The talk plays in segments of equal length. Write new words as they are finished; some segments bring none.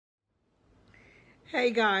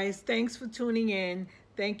Hey guys, thanks for tuning in.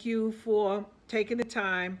 Thank you for taking the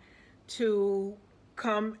time to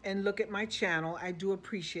come and look at my channel. I do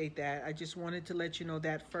appreciate that. I just wanted to let you know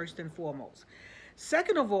that first and foremost.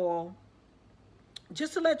 Second of all,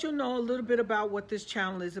 just to let you know a little bit about what this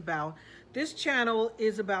channel is about. This channel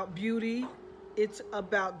is about beauty. It's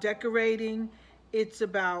about decorating. It's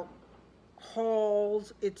about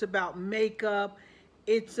hauls. It's about makeup.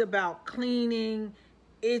 It's about cleaning.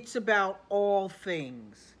 It's about all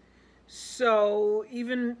things. So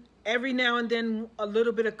even every now and then a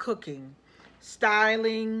little bit of cooking,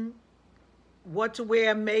 styling, what to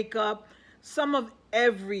wear, makeup, some of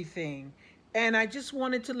everything. And I just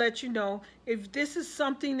wanted to let you know, if this is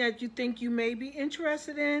something that you think you may be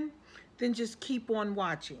interested in, then just keep on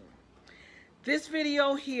watching. This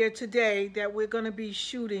video here today that we're going to be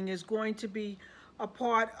shooting is going to be a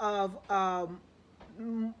part of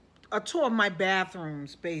a tour of my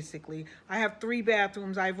bathrooms, basically. I have 3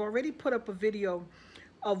 bathrooms. I've already put up a video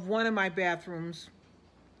of one of my bathrooms,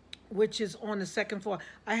 which is on the 2nd floor.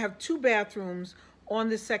 I have 2 bathrooms on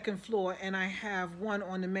the 2nd floor, and I have one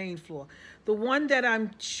on the main floor. The one that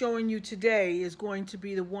I'm showing you today is going to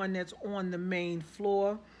be the one that's on the main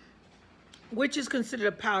floor, which is considered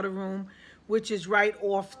a powder room, which is right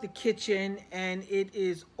off the kitchen, and it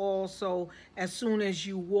is also as soon as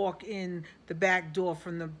you walk in the back door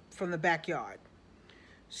from the backyard.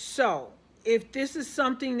 So if this is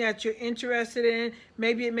something that you're interested in,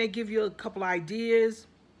 maybe it may give you a couple ideas.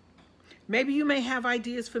 Maybe you may have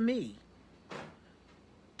ideas for me.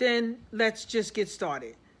 Then let's just get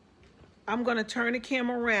started. I'm going to turn the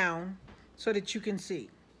camera around so that you can see.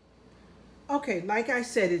 Okay, like I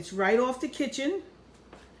said, it's right off the kitchen,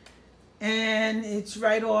 and it's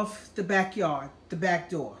right off the backyard, the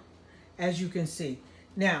back door, as you can see.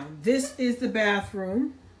 Now, this is the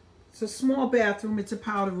bathroom. It's a small bathroom. It's a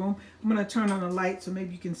powder room. I'm going to turn on the light so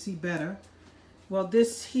maybe you can see better. Well,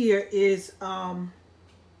 this here is the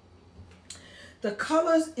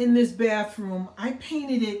colors in this bathroom. I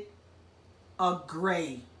painted it a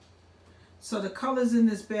gray. So the colors in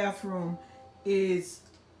this bathroom is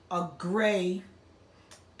a gray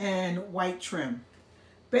and white trim.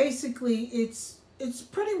 Basically, it's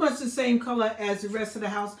pretty much the same color as the rest of the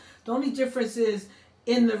house. The only difference is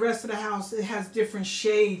in the rest of the house, it has different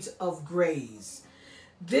shades of grays.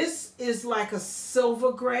 This is like a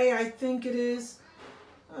silver gray, I think it is.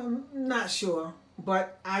 I'm not sure,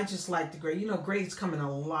 but I just like the gray. You know, grays come in a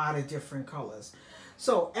lot of different colors.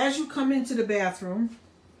 So as you come into the bathroom,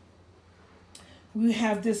 we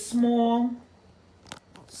have this small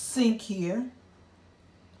sink here.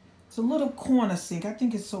 It's a little corner sink. I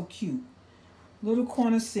think it's so cute. Little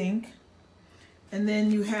corner sink. And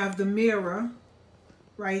then you have the mirror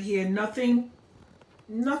right here. Nothing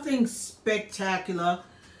spectacular.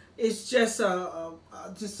 It's just a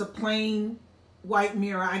plain white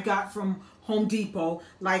mirror I got from Home Depot.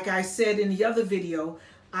 Like I said in the other video,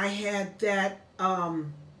 I had that I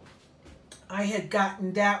had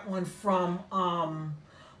gotten that one from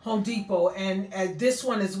Home Depot, and this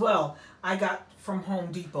one as well I got from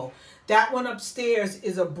Home Depot. That one upstairs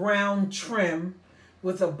is a brown trim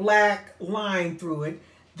with a black line through it.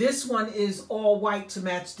 This one is all white to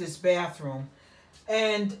match this bathroom.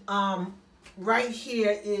 And right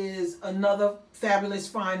here is another fabulous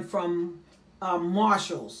find from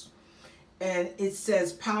Marshalls. And it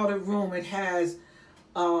says powder room. It has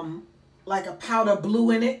like a powder blue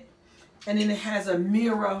in it. And then it has a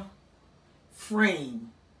mirror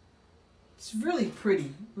frame. It's really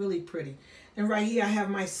pretty, really pretty. And right here I have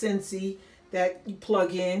my Scentsy that you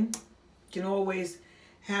plug in. You can always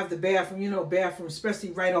have the bathroom. You know, bathroom,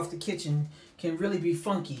 especially right off the kitchen, can really be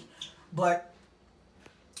funky. But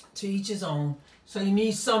to each his own. So you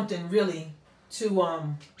need something really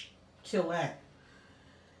to kill that.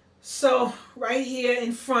 So right here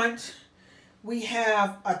in front, we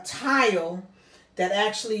have a tile that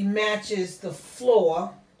actually matches the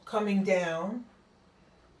floor coming down.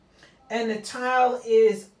 And the tile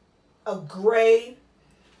is a gray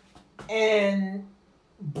and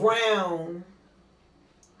brown.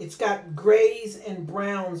 It's got grays and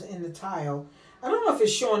browns in the tile. I don't know if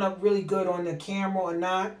it's showing up really good on the camera or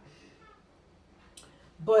not.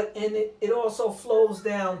 But and it also flows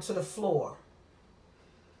down to the floor.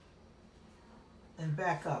 And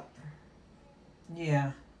back up.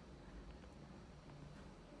 Yeah.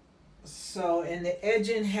 So, and the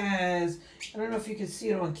edging has, I don't know if you can see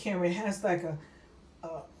it on camera, it has like a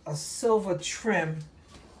silver trim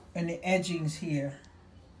in the edgings here.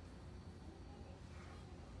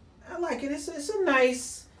 I like it. It's a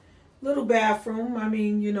nice little bathroom. I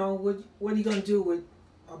mean, you know, what are you going to do with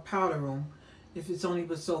a powder room if it's only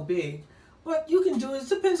but so big? But you can do it. It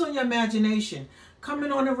depends on your imagination.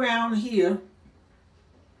 Coming on around here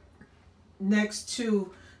next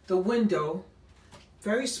to the window,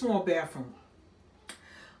 very small bathroom.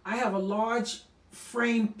 I have a large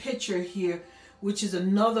frame picture here, which is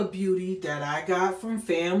another beauty that I got from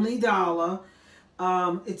Family Dollar.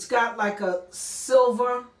 It's got like a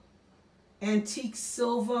silver, antique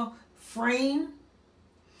silver frame,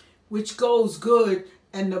 which goes good,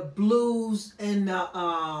 and the blues and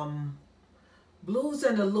the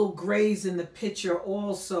little grays in the picture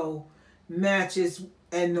also matches,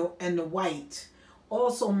 and the white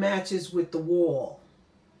also matches with the wall.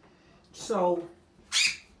 So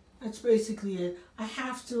that's basically it. I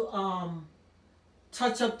have to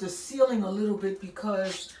touch up the ceiling a little bit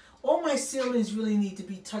because all my ceilings really need to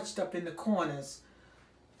be touched up in the corners.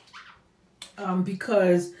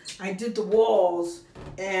 Because I did the walls,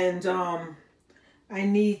 and I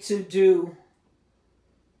need to do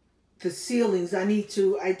the ceilings.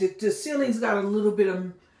 The ceilings got a little bit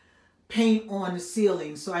of paint on the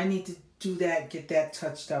ceiling, so I need to do that, get that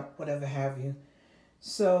touched up, whatever have you.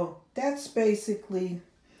 So that's basically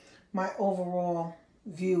my overall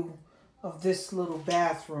view of this little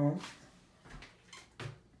bathroom.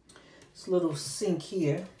 This little sink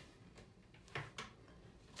here.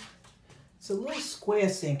 It's a little square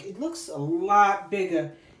sink. It looks a lot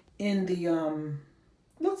bigger in the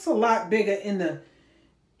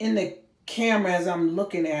in the camera as I'm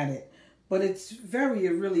looking at it, but it's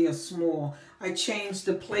really a small. I changed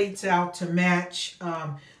the plates out to match.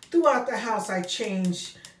 Throughout the house, I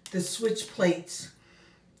changed the switch plates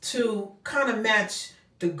to kind of match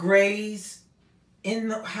the grays in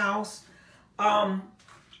the house. And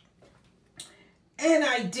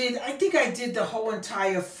I think I did the whole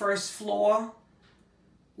entire first floor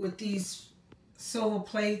with these silver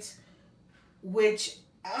plates, which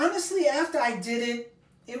honestly, after I did it,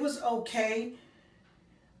 it was okay.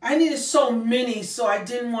 I needed so many, so I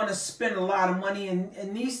didn't want to spend a lot of money.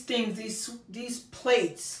 And these things, these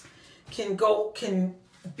plates can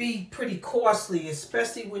be pretty costly,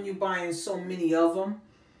 especially when you're buying so many of them.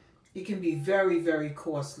 It can be very, very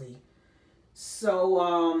costly.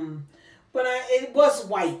 So, but it was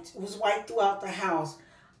white. It was white throughout the house.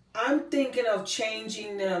 I'm thinking of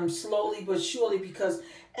changing them slowly but surely, because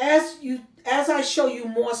as I show you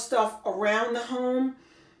more stuff around the home,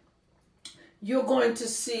 you're going to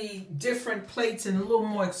see different plates and a little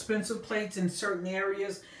more expensive plates in certain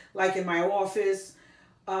areas, like in my office,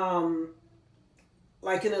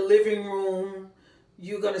 like in the living room.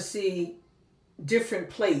 You're going to see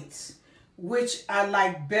different plates, which I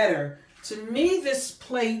like better. To me, this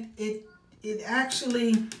plate, it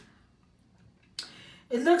actually,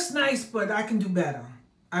 it looks nice, but I can do better.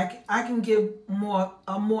 I can give a more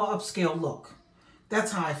upscale look.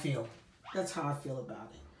 That's how I feel. That's how I feel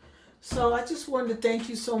about it. So I just wanted to thank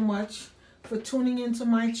you so much for tuning into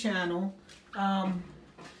my channel.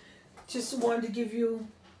 Just wanted to give you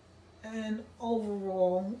an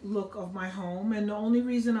overall look of my home. And the only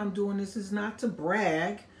reason I'm doing this is not to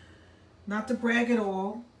brag at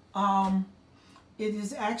all. It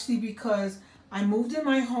is actually because I moved in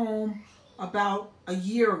my home about a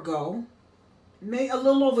year ago, a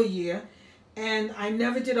little over a year, and I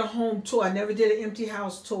never did a home tour. I never did an empty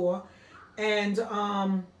house tour. And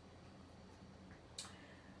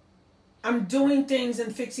I'm doing things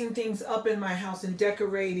and fixing things up in my house and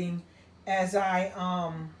decorating as I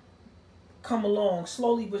come along,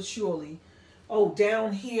 slowly but surely. Oh,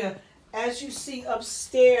 down here, as you see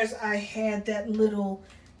upstairs, I had that little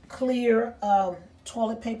clear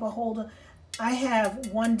toilet paper holder. I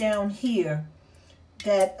have one down here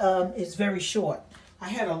that is very short. I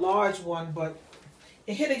had a large one, but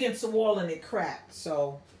it hit against the wall and it cracked.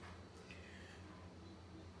 So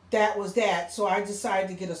that was that. So I decided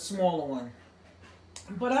to get a smaller one.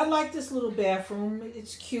 But I like this little bathroom.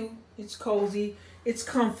 It's cute. It's cozy. It's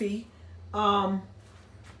comfy. And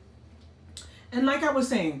like I was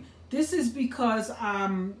saying, this is because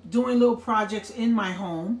I'm doing little projects in my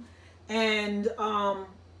home. And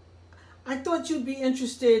I thought you'd be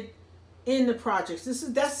interested in the projects.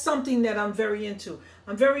 That's something that I'm very into.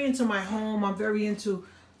 I'm very into my home. I'm very into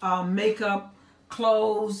makeup,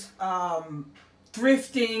 clothes,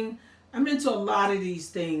 thrifting. I'm into a lot of these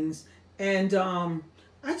things. And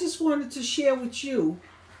I just wanted to share with you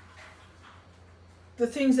the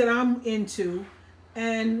things that I'm into,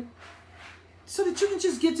 and so that you can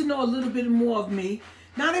just get to know a little bit more of me.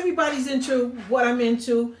 Not everybody's into what I'm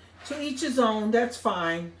into. To each his own. That's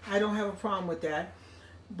fine. I don't have a problem with that.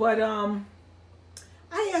 But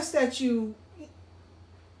I ask that you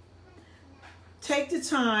take the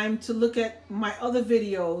time to look at my other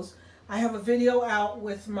videos. I have a video out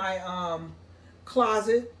with my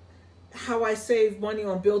closet, how I save money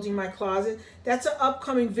on building my closet. That's an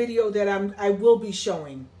upcoming video that I will be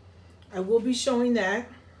showing. I will be showing that.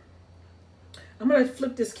 I'm going to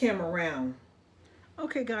flip this camera around.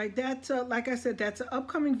 Okay, guys, that's like I said, that's an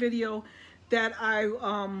upcoming video that I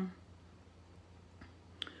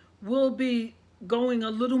will be going a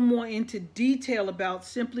little more into detail about,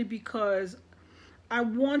 simply because I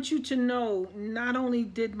want you to know, not only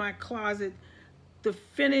did my closet, the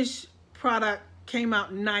finished product came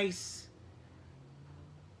out nice,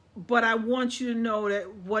 but I want you to know that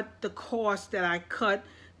what the cost that I cut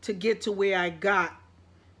to get to where I got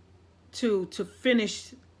to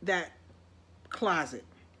finish that closet,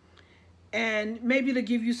 and maybe to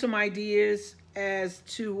give you some ideas as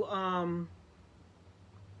to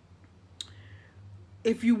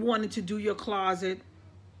if you wanted to do your closet,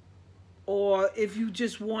 or if you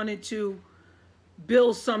just wanted to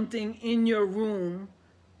build something in your room.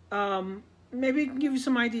 Maybe it can give you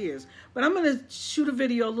some ideas. But I'm going to shoot a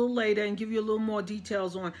video a little later and give you a little more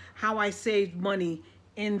details on how I saved money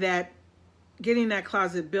in that, getting that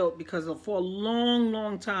closet built, because for a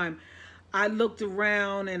long time I looked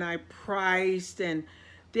around and I priced, and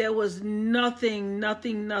there was nothing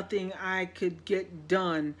I could get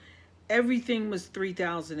done. Everything was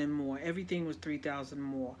 $3,000 and more. Everything was $3,000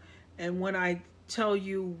 more. And when I tell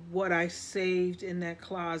you what I saved in that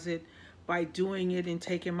closet by doing it and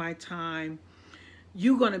taking my time,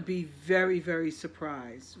 you're going to be very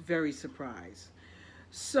surprised. Very surprised.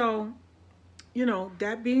 So, you know,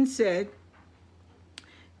 that being said,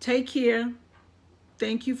 take care.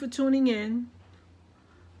 Thank you for tuning in.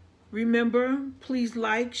 Remember, please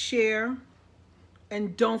like, share,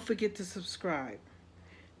 and don't forget to subscribe.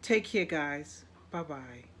 Take care, guys.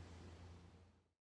 Bye-bye.